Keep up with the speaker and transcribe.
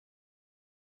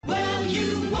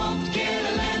won't get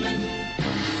a lemon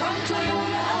from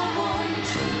Toyota of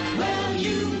Orange. Well,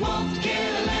 you won't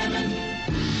get a lemon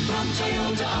from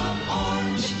Toyota of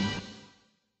Orange.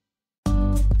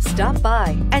 Stop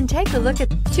by and take a look at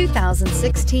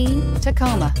 2016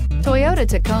 Tacoma. Toyota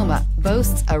Tacoma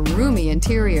boasts a roomy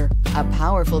interior, a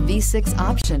powerful V6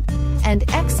 option, and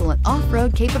excellent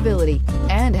off-road capability,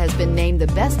 and has been named the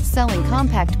best-selling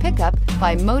compact pickup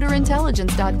by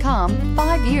MotorIntelligence.com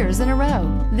 5 years in a row.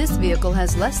 This vehicle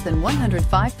has less than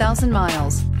 105,000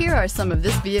 miles. Here are some of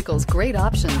this vehicle's great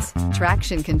options: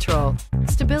 traction control,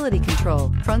 stability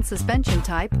control, front suspension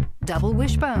type, double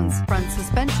wishbones, front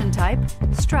suspension type,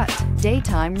 strut,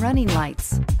 daytime running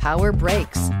lights, power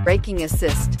brakes, braking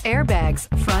assist, airbags,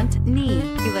 front knee,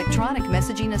 electronic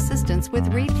messaging assistance with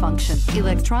read function,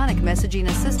 electronic messaging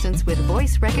assistance with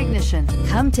voice recognition.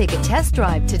 Come take a test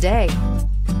drive today.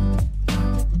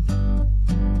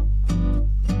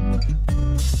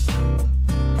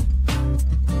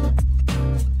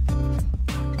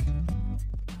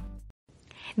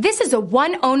 This is a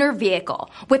one-owner vehicle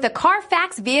with a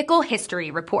Carfax Vehicle History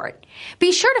Report.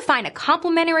 Be sure to find a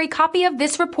complimentary copy of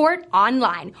this report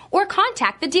online or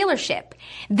contact the dealership.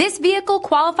 This vehicle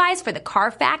qualifies for the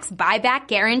Carfax Buyback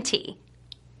Guarantee.